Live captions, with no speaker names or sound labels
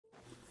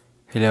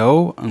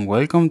Hello and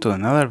welcome to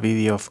another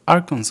video of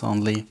Archons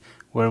Only,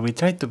 where we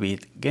try to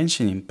beat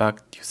Genshin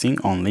Impact using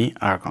only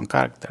Archon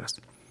characters.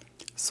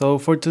 So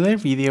for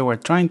today's video we're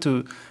trying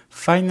to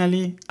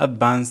finally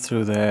advance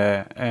through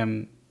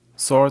the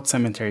Sword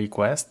Cemetery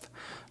quest,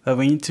 that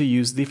we need to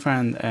use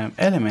different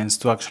elements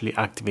to actually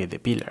activate the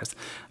pillars.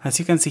 As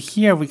you can see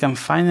here, we can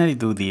finally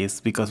do this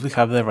because we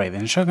have the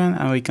Raiden Shogun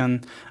and we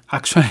can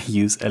actually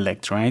use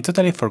Electro. And I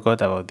totally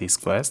forgot about this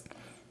quest,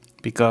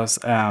 because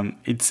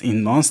it's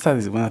in Mondstadt,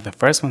 it's one of the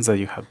first ones that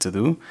you have to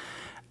do,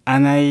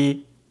 and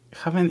I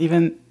haven't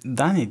even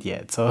done it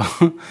yet, so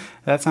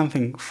that's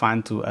something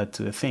fun to add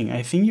to the thing.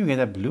 I think you get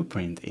a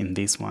blueprint in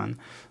this one,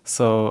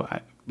 so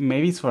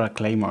maybe it's for a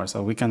Claymore,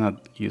 so we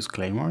cannot use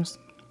Claymores.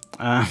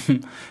 We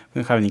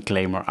don't have any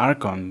Claymore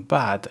Archon,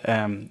 but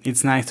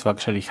it's nice to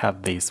actually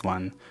have this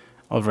one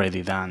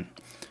already done.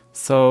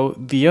 So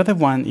the other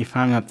one, if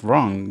I'm not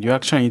wrong, you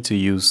actually need to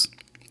use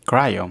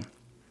Cryo.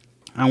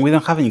 And we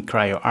don't have any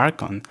Cryo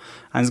Archon,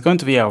 and it's going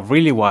to be a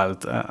really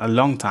a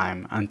long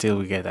time until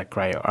we get a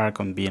Cryo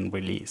Archon being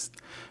released.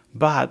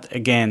 But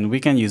again, we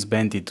can use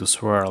Venti to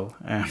swirl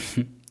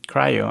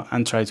Cryo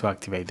and try to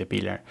activate the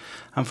pillar.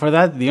 And for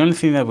that, the only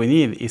thing that we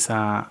need is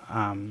a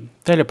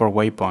teleport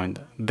waypoint,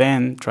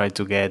 then try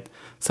to get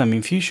some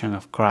infusion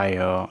of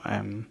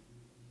Cryo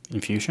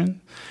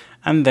infusion,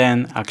 and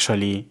then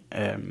actually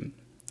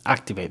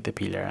activate the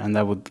pillar, and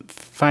that would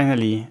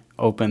finally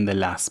open the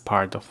last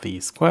part of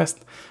this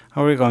quest,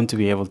 and we're going to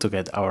be able to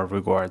get our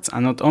rewards.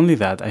 And not only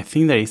that, I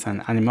think there is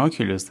an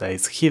Animoculus that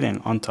is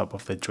hidden on top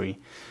of the tree,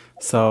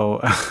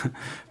 so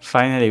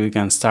finally we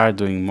can start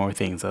doing more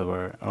things that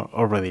were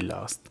already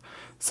lost.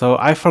 So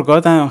I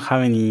forgot I don't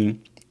have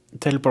any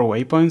teleport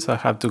waypoints, so I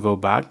have to go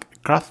back,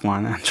 craft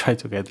one and try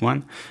to get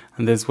one,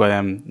 and that's what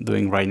I'm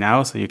doing right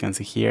now. So you can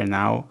see here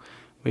now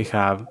we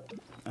have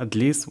at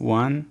least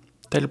one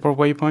teleport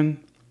waypoint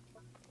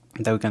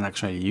that we can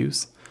actually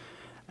use.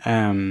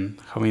 How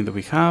many do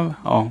we have?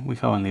 Oh, we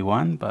have only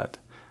one, but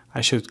I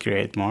should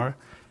create more.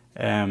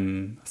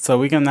 So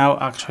we can now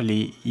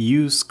actually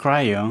use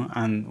Cryo,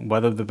 and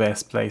what of the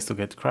best place to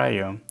get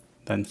Cryo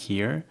than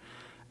here?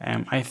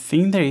 I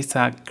think there is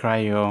a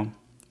Cryo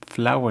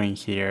flower in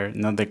here,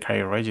 not the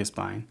Cryo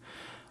Regispine,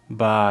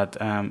 but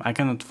I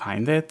cannot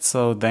find it,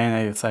 so then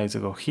I decided to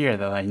go here,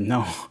 that I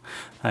know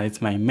that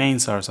it's my main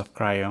source of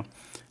Cryo,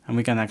 and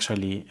we can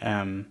actually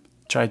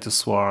try to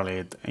swirl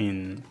it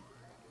in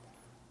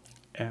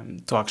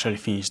to actually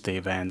finish the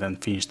event and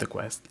finish the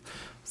quest.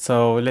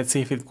 So let's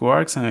see if it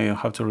works and I don't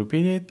have to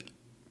repeat it.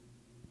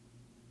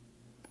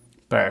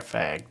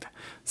 Perfect.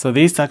 So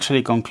this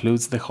actually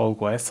concludes the whole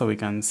quest. So we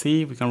can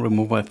see we can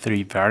remove the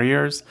 3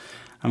 barriers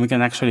and we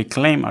can actually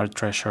claim our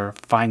treasure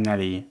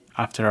finally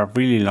after a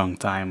really long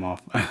time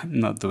of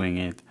not doing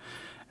it.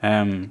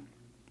 And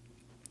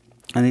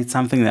it's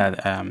something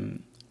that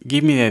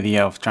gave me the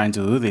idea of trying to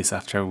do this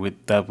after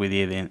that we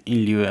did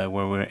in Lua,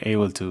 where we were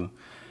able to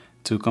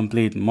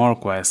complete more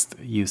quests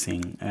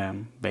using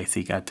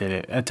basic a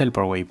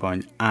teleport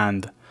waypoint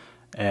and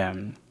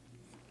an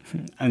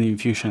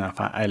infusion of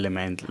an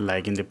element.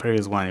 Like in the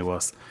previous one it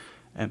was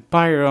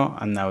Pyro,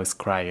 and now it's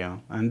Cryo.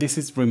 And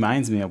this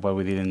reminds me of what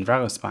we did in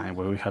Dragonspine,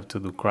 where we have to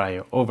do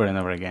Cryo over and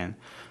over again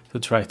to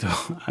try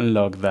to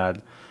unlock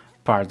that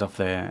part of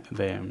the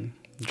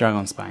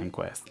Dragonspine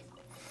quest.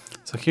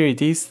 So here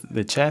it is,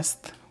 the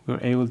chest. We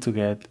were able to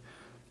get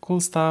cool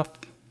stuff,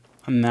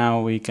 and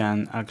now we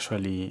can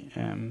actually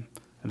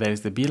there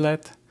is the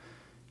billet.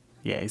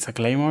 Yeah, it's a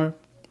Claymore,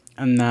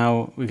 and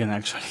now we can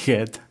actually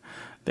get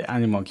the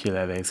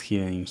Animocula that is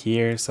hidden in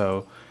here,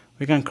 so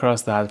we can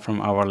cross that from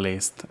our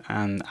list.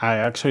 And I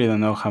actually don't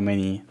know how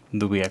many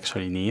do we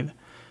actually need.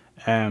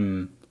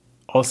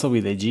 Also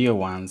with the Geo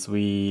ones,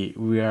 we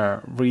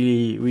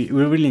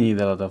really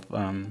need a lot of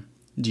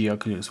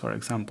Geoculus, for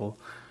example.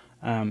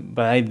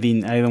 But I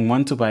don't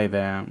want to buy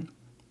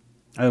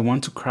I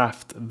want to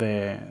craft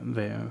the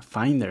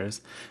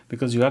finders,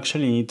 because you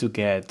actually need to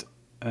get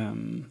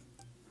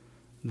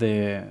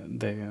the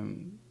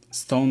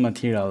stone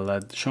material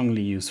that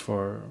Zhongli used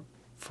for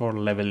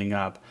leveling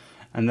up,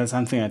 and that's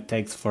something that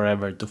takes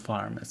forever to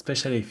farm,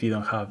 especially if you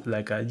don't have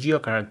like a Geo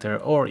character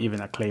or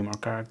even a Claymore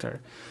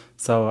character.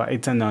 So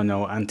it's a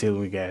no-no until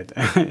we get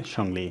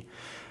Zhongli.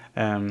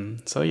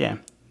 So yeah,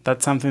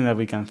 that's something that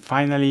we can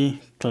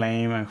finally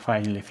claim and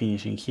finally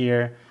finish in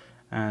here.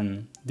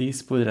 And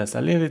this put us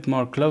a little bit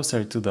more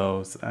closer to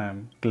those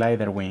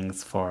glider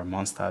wings for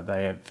Mondstadt.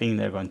 I think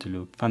they're going to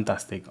look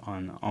fantastic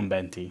on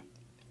Venti.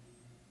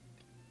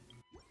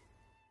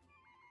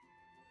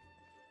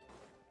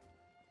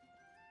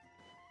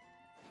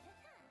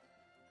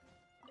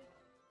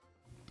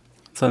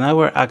 So now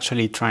we're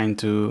actually trying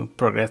to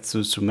progress to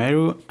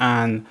Sumeru,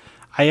 and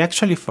I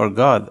actually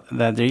forgot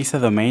that there is a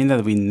domain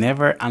that we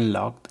never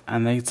unlocked,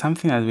 and it's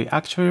something that we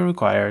actually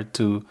require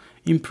to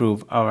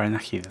improve our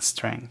Nahida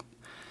strength.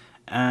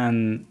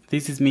 And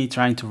this is me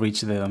trying to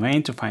reach the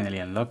domain to finally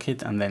unlock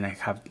it, and then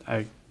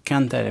I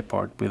can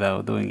teleport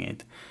without doing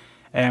it.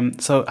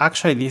 So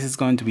actually this is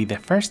going to be the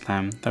first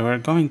time that we're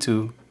going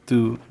to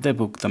do the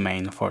book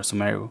domain for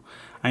Sumeru.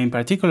 And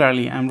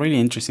particularly, I'm really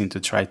interested to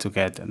try to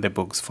get the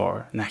books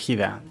for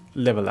Nahida,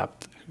 level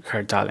up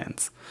her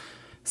talents.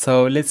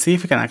 So let's see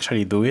if we can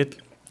actually do it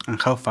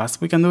and how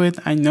fast we can do it.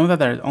 I know that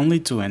there are only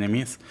 2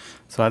 enemies,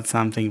 so that's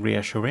something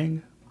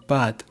reassuring.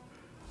 But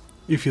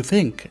if you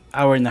think,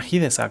 our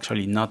Nahida is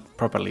actually not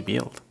properly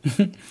built.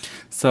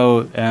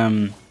 So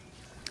I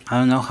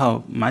don't know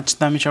how much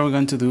damage are we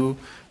going to do.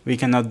 We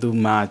cannot do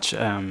much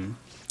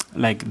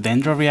like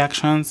dendro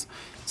reactions.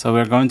 So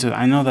we're going to,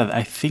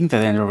 I think the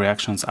dendro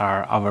reactions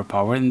are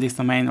overpowered in this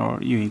domain, or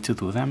you need to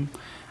do them.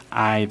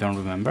 I don't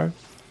remember.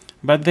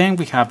 But then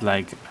we have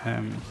like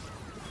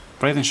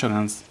Raiden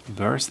Shogun's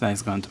burst that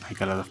is going to make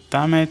a lot of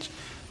damage.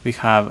 We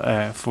have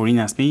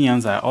Furina's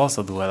minions that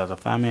also do a lot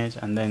of damage.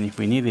 And then if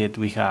we need it,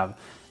 we have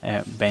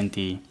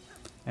Venti,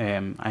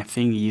 I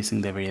think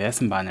using the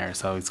Viridescent banner,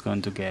 so it's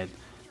going to get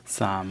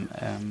some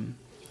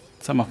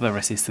of the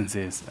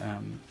resistances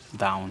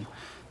down.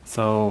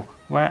 So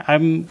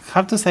I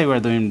have to say we're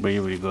doing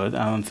really good.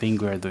 I don't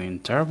think we're doing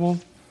terrible.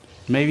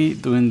 Maybe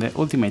doing the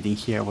ultimating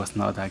here was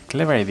not a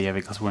clever idea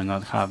because we're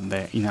not have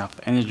enough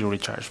energy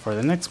recharge for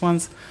the next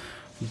ones.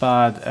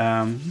 But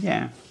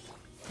yeah,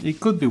 it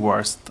could be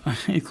worse.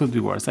 It could be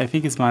worse. I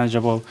think it's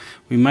manageable.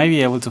 We might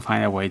be able to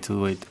find a way to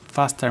do it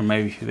faster.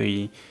 Maybe if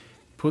we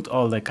put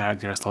all the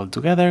characters all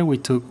together. We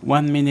took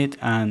 1 minute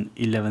and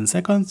 11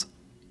 seconds.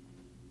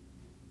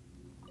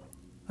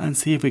 And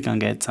see if we can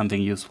get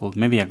something useful.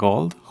 Maybe a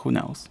gold, who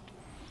knows?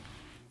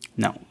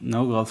 No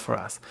gold for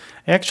us.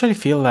 I actually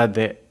feel that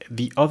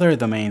the other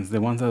domains, the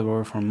ones that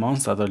were from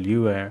Mondstadt or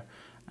Liyue,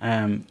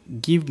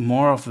 give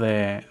more of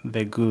the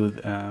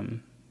good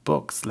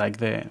books, like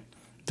the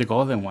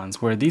golden ones,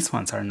 where these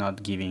ones are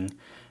not giving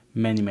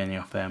many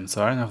of them.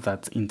 So I don't know if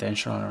that's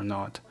intentional or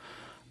not,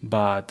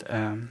 but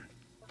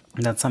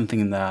that's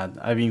something that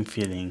I've been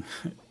feeling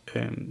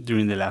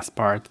during the last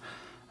part.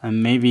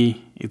 And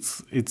maybe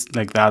it's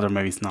like that, or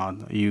maybe it's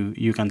not.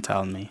 You can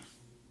tell me.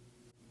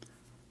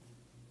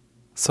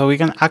 So we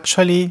can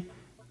actually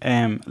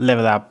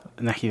level up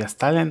Nahida's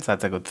talents.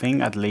 That's a good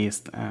thing, at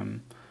least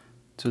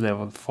to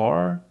level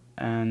 4.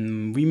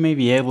 And we may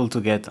be able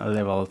to get a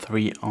level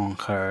 3 on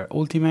her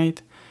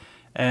ultimate.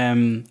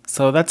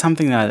 So that's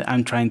something that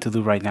I'm trying to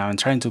do right now. I'm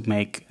trying to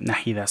make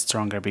Nahida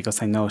stronger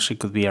because I know she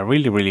could be a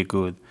really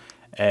good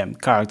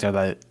character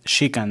that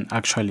she can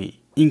actually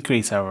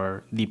increase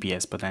our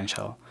DPS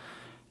potential.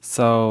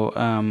 So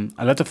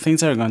a lot of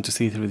things are going to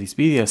see through this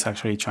video is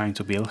actually trying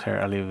to build her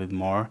a little bit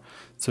more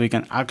so we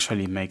can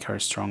actually make her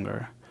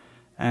stronger.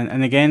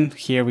 And again,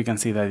 here we can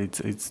see that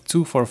it's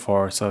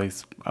 244, so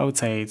I would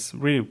say it's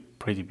really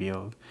pretty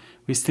build.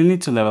 We still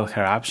need to level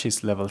her up.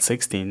 She's level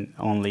 16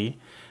 only,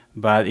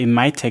 but it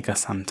might take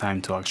us some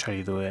time to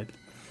actually do it.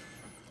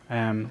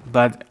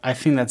 But I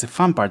think that's the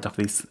fun part of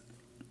this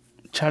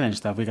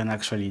challenge, that we can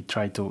actually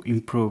try to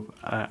improve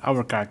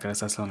our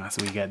characters as long as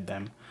we get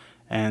them.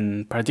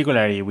 And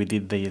particularly we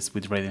did this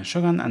with Raiden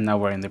Shogun, and now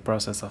we're in the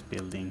process of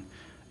building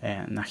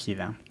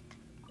Nahida.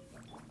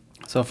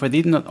 So for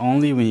this, not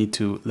only we need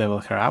to level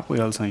her up, we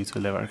also need to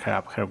level her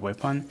up her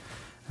weapon,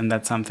 and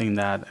that's something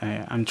that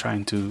I'm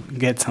trying to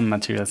get some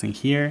materials in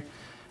here.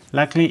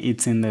 Luckily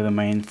it's in the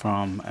domain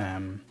from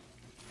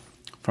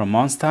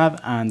Mondstadt,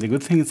 and the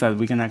good thing is that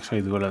we can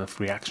actually do a lot of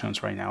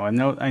reactions right now. I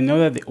know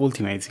that the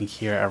ultimates in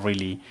here are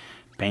really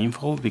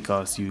painful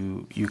because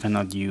you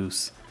cannot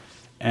use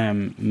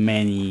you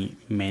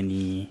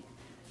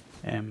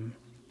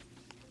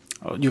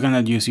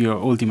cannot use your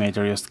ultimate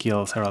or your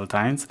skill several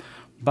times,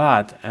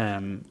 but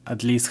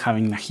at least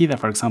having Nahida,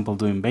 for example,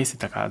 doing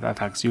basic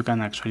attacks, you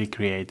can actually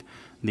create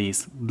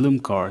these bloom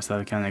cores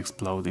that can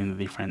explode in the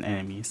different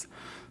enemies.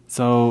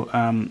 So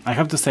I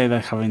have to say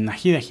that having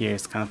Nahida here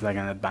is kind of like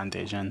an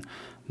advantage, and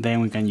then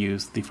we can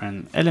use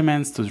different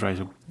elements to try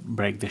to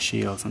break the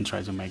shields and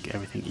try to make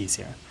everything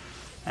easier.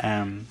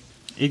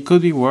 It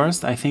could be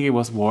worse. I think it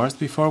was worse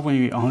before when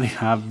we only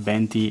have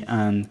Venti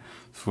and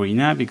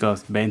Furina,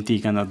 because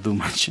Venti cannot do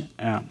much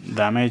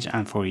damage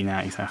and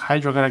Furina is a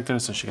Hydro character,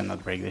 so she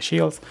cannot break the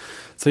shields.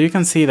 So you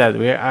can see that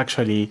we're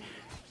actually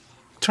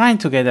trying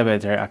to get a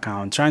better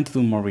account, trying to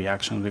do more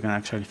reactions. We can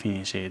actually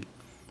finish it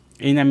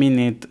in a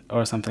minute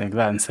or something like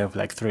that instead of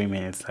like 3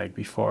 minutes like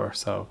before.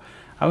 So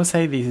I would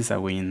say this is a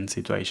win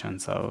situation.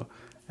 So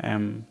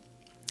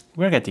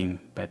we're getting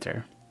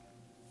better.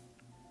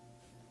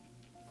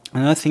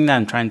 Another thing that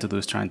I'm trying to do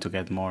is trying to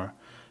get more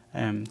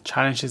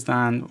challenges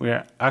done. We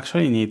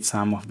actually need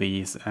some of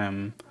these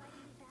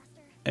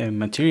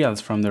materials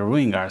from the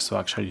Ruin Guards to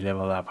actually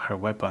level up her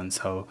weapon.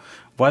 So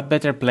what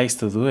better place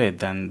to do it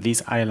than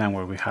this island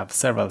where we have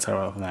several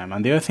of them.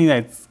 And the other thing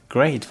that's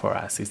great for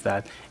us is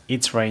that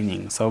it's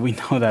raining. So we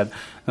know that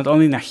not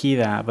only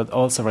Nahida but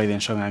also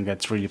Raiden Shogun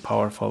gets really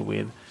powerful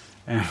with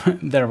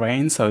the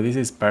rain. So this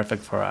is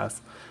perfect for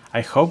us. I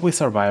hope we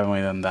survive and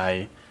we don't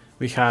die.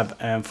 We have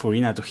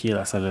Furina to heal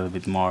us a little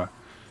bit more.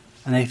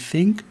 And I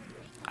think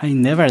I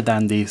never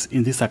done this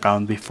in this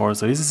account before,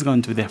 so this is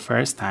going to be the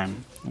first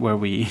time where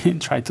we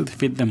try to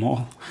defeat them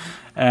all.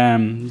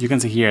 You can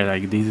see here,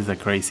 like, this is a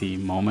crazy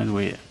moment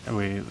with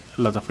a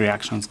lot of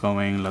reactions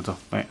going, a lot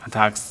of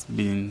attacks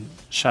being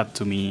shot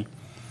to me.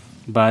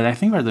 But I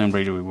think we're doing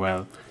really, really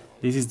well.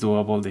 This is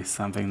doable. This is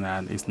something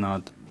that is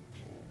not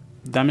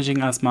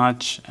damaging as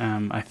much.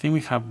 I think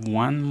we have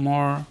one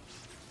more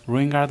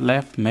Ruin Guard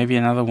left, maybe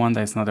another one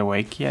that's not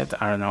awake yet,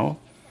 I don't know.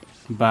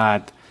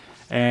 But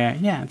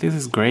yeah, this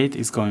is great,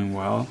 it's going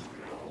well.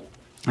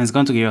 And it's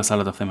going to give us a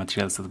lot of the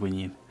materials that we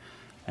need.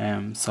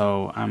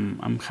 So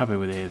I'm happy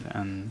with it.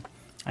 And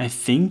I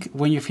think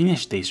when you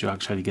finish this, you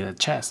actually get a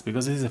chest,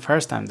 because this is the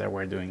first time that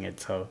we're doing it.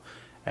 So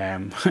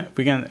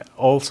we can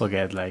also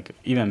get like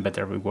even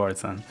better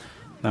rewards than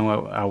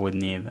what I would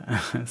need.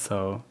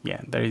 So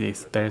yeah, there it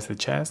is. There's the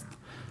chest.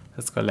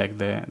 Let's collect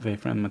the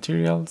different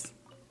materials.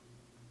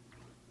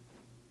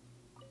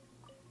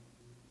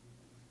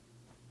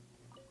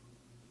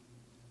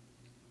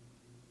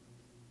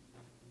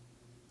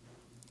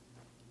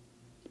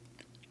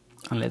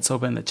 And let's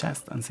open the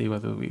chest and see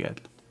what do we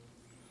get.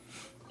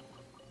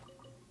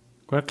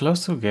 We're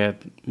close to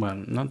get, well,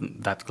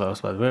 not that close,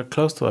 but we're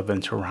close to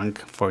adventure rank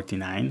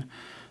 49.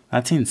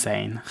 That's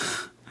insane.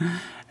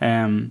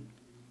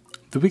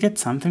 Do we get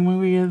something when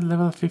we get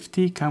level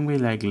 50? Can we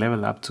like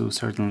level up to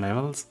certain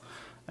levels?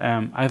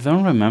 I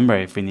don't remember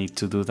if we need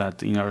to do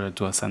that in order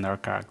to ascend our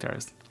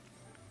characters.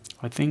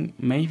 I think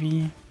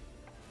maybe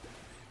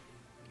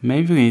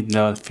we need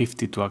level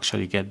 50 to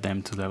actually get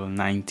them to level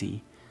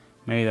 90.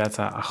 Maybe that's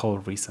a whole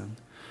reason.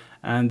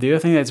 And the other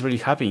thing that's really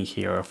happening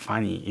here, or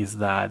funny, is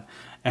that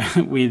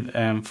with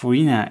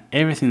Furina,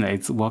 everything that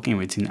it's walking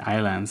between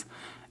islands,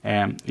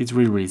 it's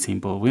really, really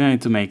simple. We don't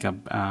need to make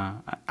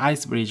a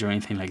ice bridge or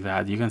anything like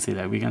that. You can see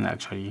that we can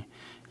actually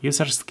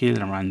use our skill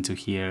and run to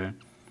here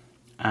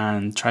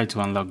and try to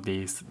unlock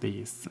this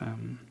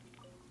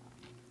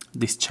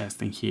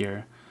chest in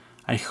here.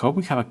 I hope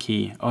we have a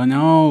key. Oh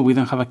no, we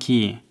don't have a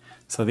key.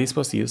 So this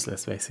was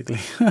useless, basically.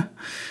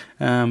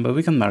 But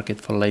we can mark it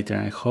for later.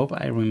 I hope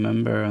I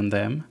remember on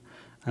them.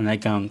 And I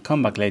can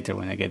come back later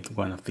when I get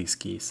one of these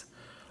keys.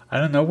 I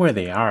don't know where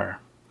they are.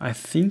 I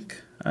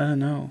don't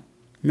know.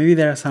 Maybe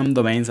there are some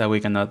domains that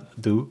we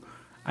cannot do.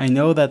 I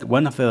know that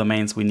one of the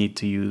domains we need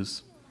to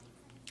use,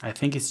 I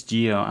think it's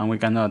Geo, and we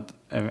cannot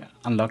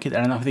unlock it. I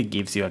don't know if it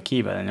gives you a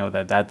key, but I know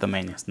that that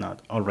domain is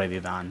not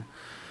already done.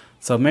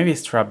 So maybe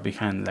it's trapped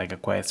behind like a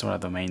quest or a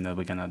domain that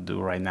we cannot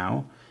do right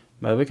now.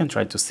 But we can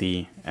try to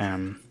see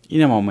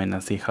in a moment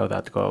and see how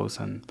that goes,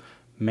 and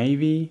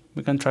maybe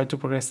we can try to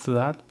progress to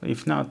that.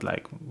 If not,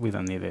 like, we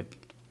don't need it.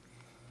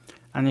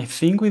 And I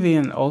think we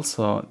didn't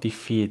also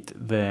defeat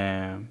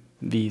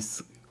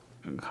this,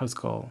 how's it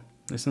called?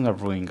 It's not a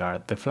Ruin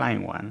Guard, the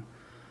flying one.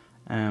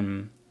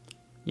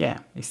 Yeah,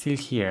 it's still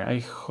here.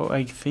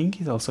 I think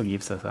it also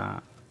gives us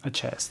a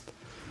chest.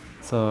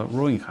 So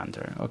Ruin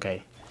Hunter,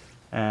 okay.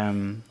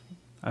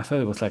 I thought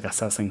it was like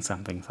assassin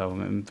something, so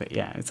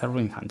yeah, it's a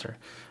Ruin Hunter.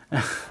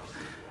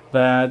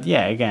 But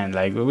yeah, again,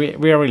 like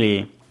we are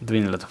really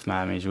doing a lot of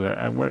damage.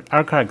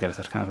 Our characters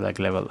are kind of like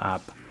level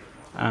up,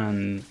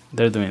 and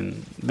they're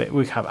doing.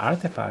 We have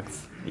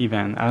artifacts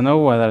even. I don't know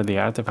what are the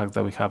artifacts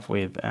that we have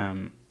with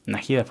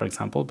Nahida, for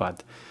example,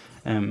 but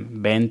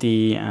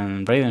Venti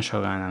and Raiden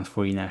Shogun and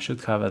Furina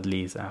should have at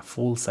least a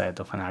full set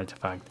of an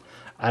artifact.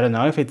 I don't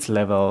know if it's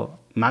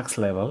max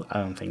level. I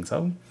don't think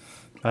so.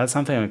 That's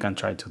something we can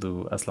try to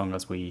do as long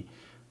as we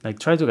like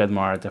try to get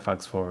more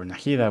artifacts for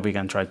Nahida. We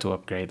can try to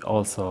upgrade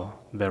also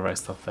the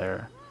rest of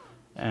their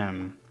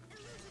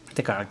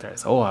the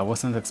characters. Oh, I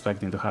wasn't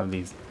expecting to have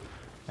this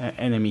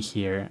enemy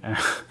here.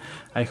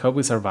 I hope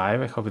we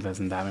survive. I hope it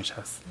doesn't damage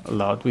us a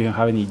lot. We don't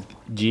have any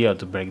Geo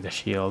to break the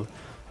shield,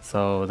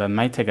 so that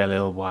might take a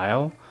little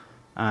while.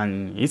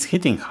 And it's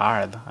hitting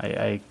hard.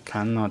 I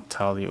cannot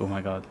tell you. Oh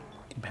my god,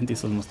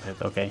 Venti's almost dead.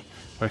 Okay,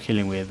 we're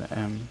healing with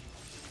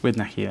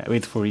Nahida,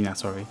 with Furina,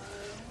 sorry.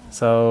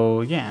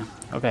 So yeah,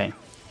 okay,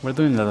 we're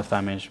doing a lot of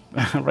damage.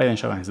 Raiden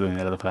Shogun is doing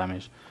a lot of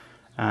damage,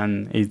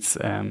 and it's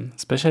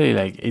especially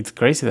like it's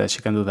crazy that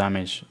she can do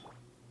damage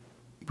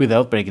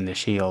without breaking the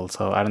shield.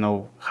 So I don't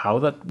know how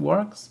that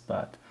works,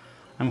 but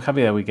I'm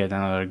happy that we get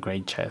another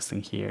great chest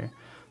in here.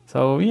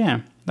 So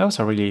yeah, that was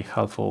a really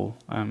helpful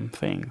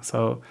thing.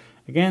 So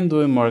again,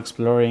 doing more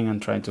exploring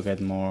and trying to get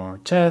more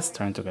chests,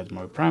 trying to get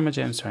more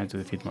primogems, trying to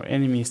defeat more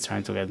enemies,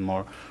 trying to get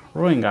more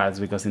Ruin Guards,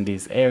 because in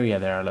this area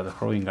there are a lot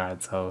of Ruin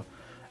Guards. So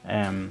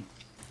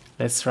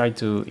let's try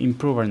to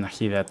improve our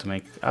Nahida to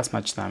make as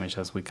much damage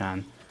as we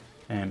can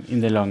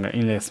in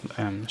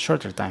the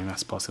shorter time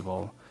as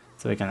possible,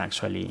 so we can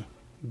actually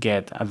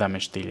get a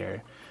damage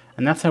dealer.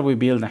 And after we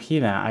build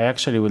Nahida, I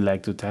actually would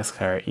like to test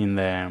her in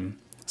the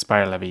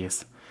Spiral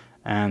Abyss,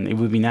 and it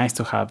would be nice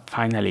to have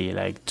finally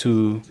like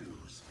two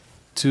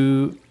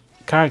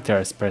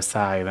characters per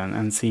side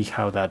and see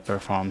how that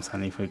performs,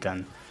 and if we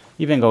can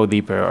even go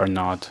deeper or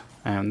not.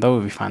 That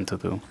would be fun to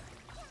do.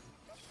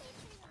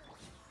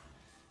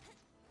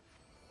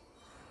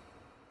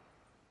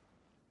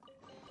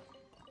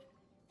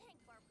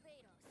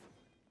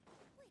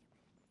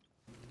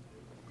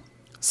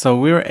 So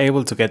we were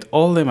able to get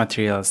all the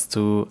materials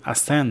to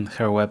ascend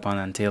her weapon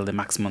until the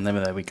maximum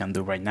level that we can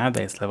do right now,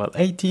 that is level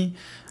 80,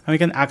 and we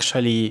can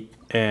actually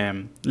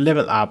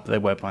level up the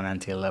weapon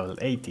until level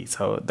 80.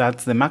 So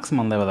that's the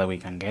maximum level that we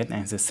can get,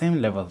 and it's the same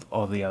level of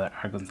all the other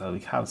Archons that we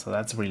have, so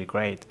that's really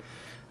great.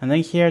 And then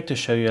here to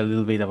show you a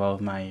little bit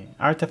about my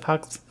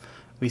artifacts,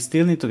 we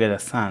still need to get a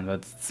sand,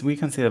 but we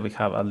can see that we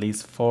have at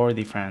least 4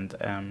 different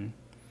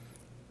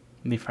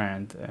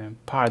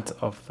parts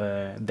of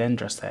the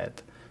Dendro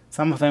set.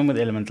 Some of them with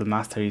elemental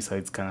mastery, so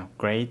it's kind of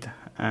great.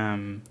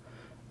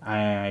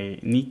 I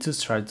need to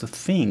start to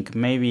think,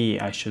 maybe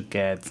I should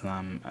get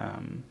some, I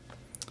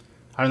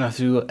don't know, to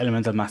do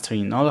elemental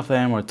mastery in all of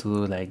them, or to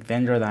do like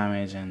Dendro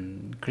damage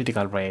and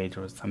critical rate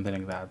or something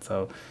like that.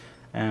 So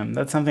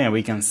that's something that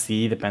we can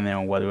see depending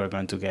on what we're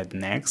going to get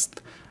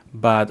next,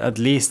 but at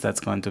least that's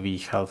going to be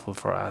helpful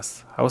for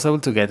us. I was able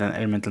to get an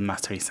elemental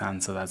mastery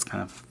sand, so that's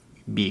kind of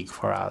big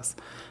for us.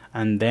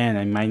 And then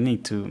I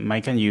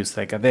might can use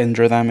like a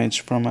Dendro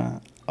damage from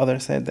a other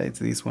set, that's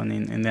this one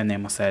in the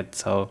Nemo set.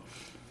 So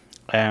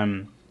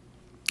I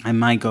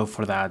might go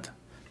for that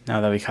now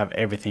that we have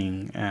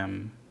everything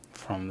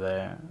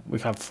we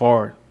have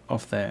 4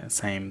 of the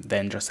same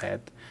Dendro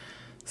set.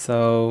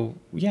 So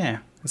yeah,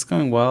 it's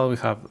going well. We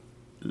have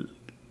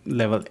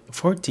level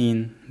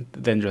 14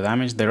 Dendro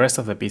damage. The rest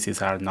of the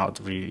pieces are not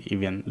really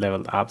even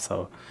leveled up,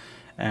 so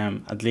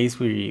at least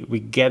we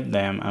get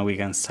them and we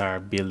can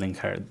start building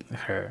her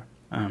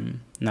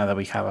now that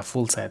we have a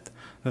full set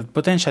that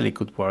potentially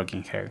could work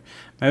in her.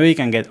 Maybe we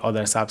can get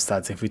other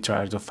substats if we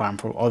try to farm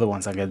for other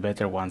ones and get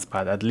better ones,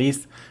 but at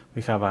least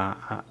we have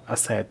a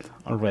set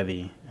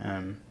already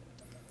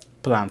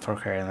planned for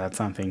her, and that's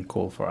something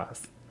cool for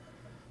us.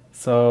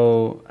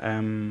 So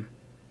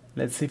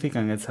let's see if we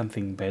can get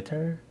something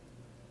better.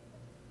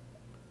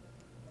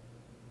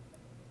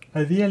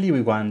 Ideally,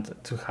 we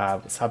want to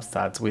have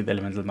substats with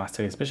elemental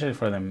mastery, especially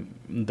for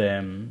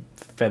the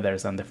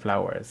feathers and the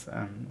flowers,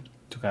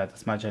 to get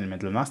as much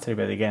elemental mastery.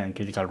 But again,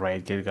 critical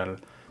rate, critical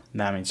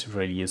damage is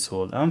really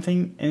useful. I don't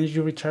think energy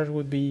recharge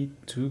would be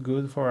too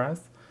good for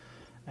us,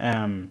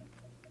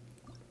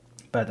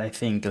 but I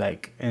think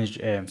like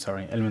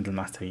elemental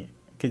mastery,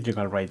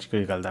 critical rate,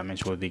 critical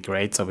damage would be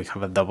great. So we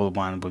have a double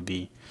one would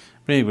be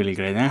really, really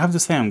great. And I have to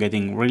say, I'm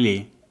getting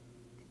really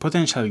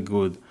potentially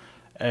good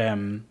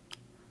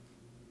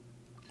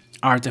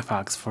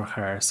artifacts for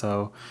her,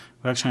 so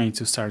we actually need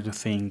to start to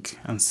think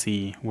and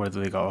see where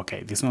do they go.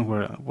 Okay, this one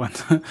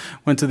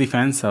went to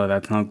defense, so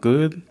that's not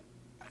good.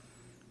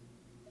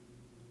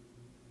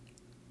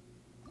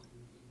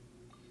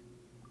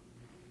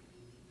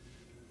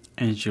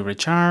 Energy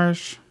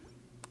recharge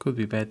could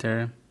be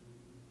better.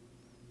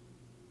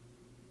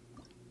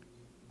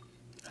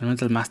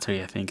 Elemental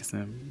mastery, I think, is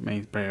the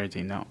main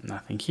priority. No,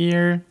 nothing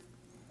here.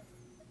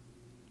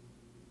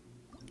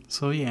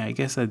 So yeah, I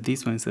guess that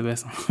this one is the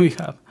best one we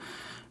have.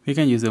 We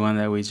can use the one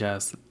that we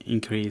just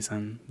increased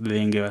and they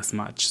didn't give us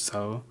much.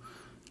 So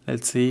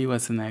let's see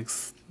what's the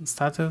next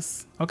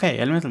status. Okay,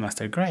 Elemental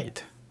Master,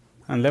 great.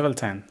 And level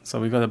 10, so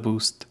we got a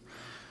boost.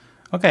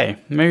 Okay,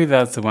 maybe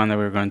that's the one that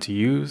we're going to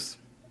use.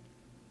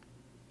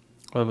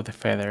 What about the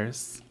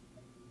feathers?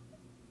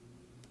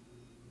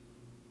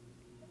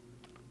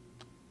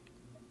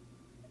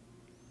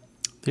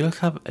 They all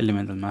have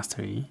Elemental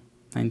Mastery.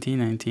 19,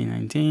 19,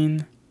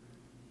 19.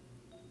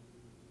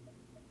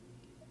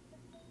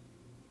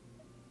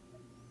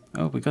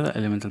 Oh, we got an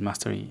Elemental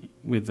Mastery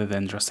with the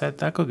Dendro set.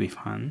 That could be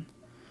fun.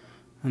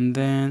 And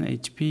then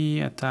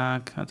HP,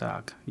 attack,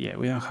 attack. Yeah,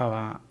 we don't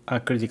have a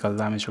critical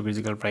damage or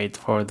critical rate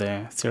for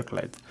the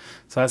circlet.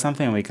 So that's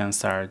something we can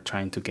start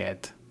trying to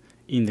get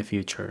in the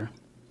future.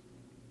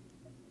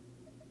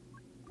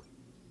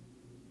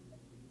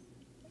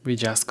 We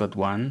just got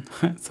one,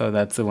 so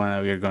that's the one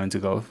that we're going to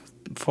go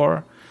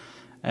for.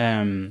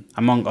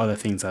 Among other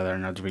things that are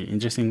not really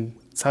interesting.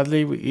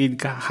 Sadly,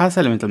 it has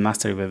Elemental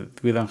Mastery,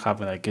 but we don't have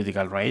a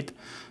critical rate.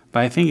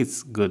 But I think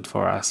it's good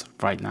for us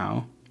right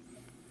now.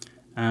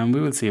 And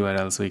we will see what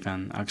else we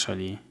can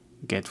actually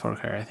get for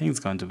her. I think it's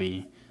going to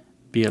be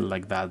built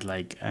like that,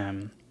 like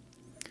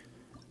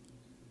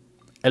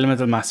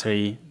Elemental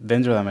Mastery,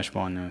 Dendro damage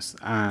bonus,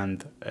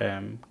 and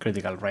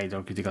critical rate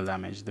or critical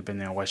damage,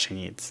 depending on what she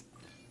needs.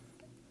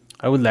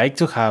 I would like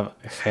to have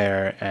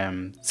her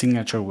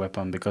signature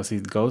weapon because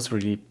it goes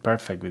really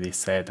perfect with this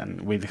set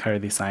and with her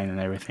design and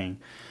everything.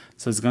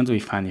 So it's going to be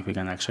fun if we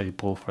can actually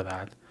pull for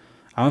that.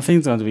 I don't think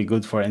it's going to be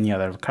good for any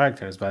other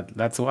characters, but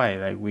that's why,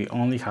 like, we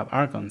only have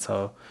Archons,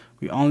 so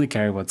we only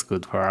carry what's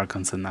good for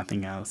Archons and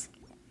nothing else.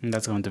 And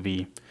that's going to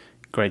be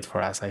great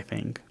for us, I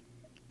think.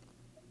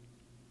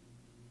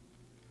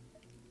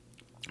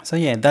 So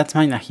yeah, that's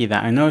my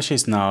Nahida. I know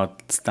she's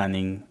not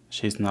stunning,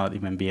 she's not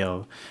even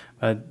built,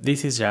 but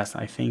this is just,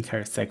 I think,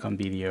 her second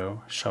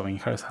video showing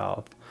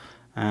herself,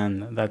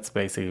 and that's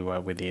basically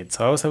what we did.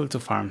 So I was able to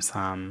farm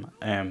some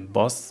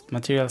boss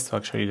materials to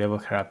actually level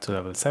her up to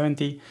level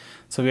 70.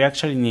 So we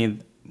actually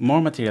need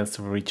more materials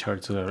to reach her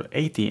to level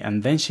 80,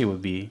 and then she will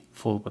be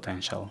full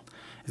potential.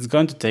 It's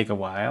going to take a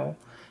while,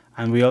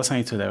 and we also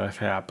need to level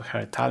her up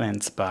her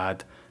talents,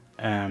 but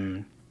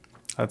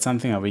That's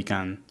something that we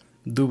can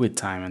do with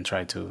time and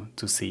try to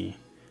see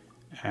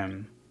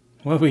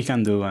what we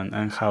can do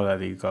and how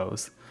that it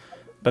goes.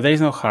 But there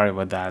is no hurry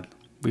about that.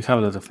 We have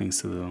a lot of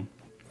things to do.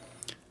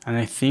 And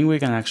I think we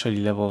can actually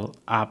level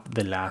up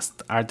the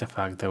last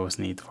artifact that was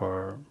needed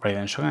for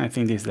Raiden Shogun. I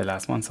think this is the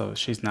last one, so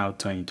she's now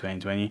 20, 20,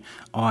 20.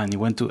 Oh, and it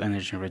went to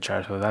energy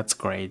recharge, so that's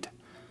great.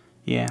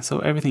 Yeah, so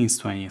everything is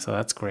 20, so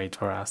that's great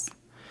for us.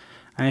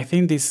 And I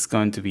think this is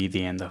going to be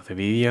the end of the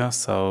video,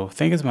 so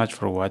thank you so much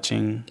for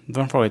watching.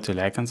 Don't forget to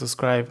like and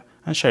subscribe,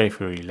 and share if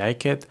you really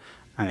like it,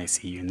 and I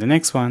see you in the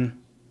next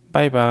one.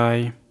 Bye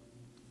bye!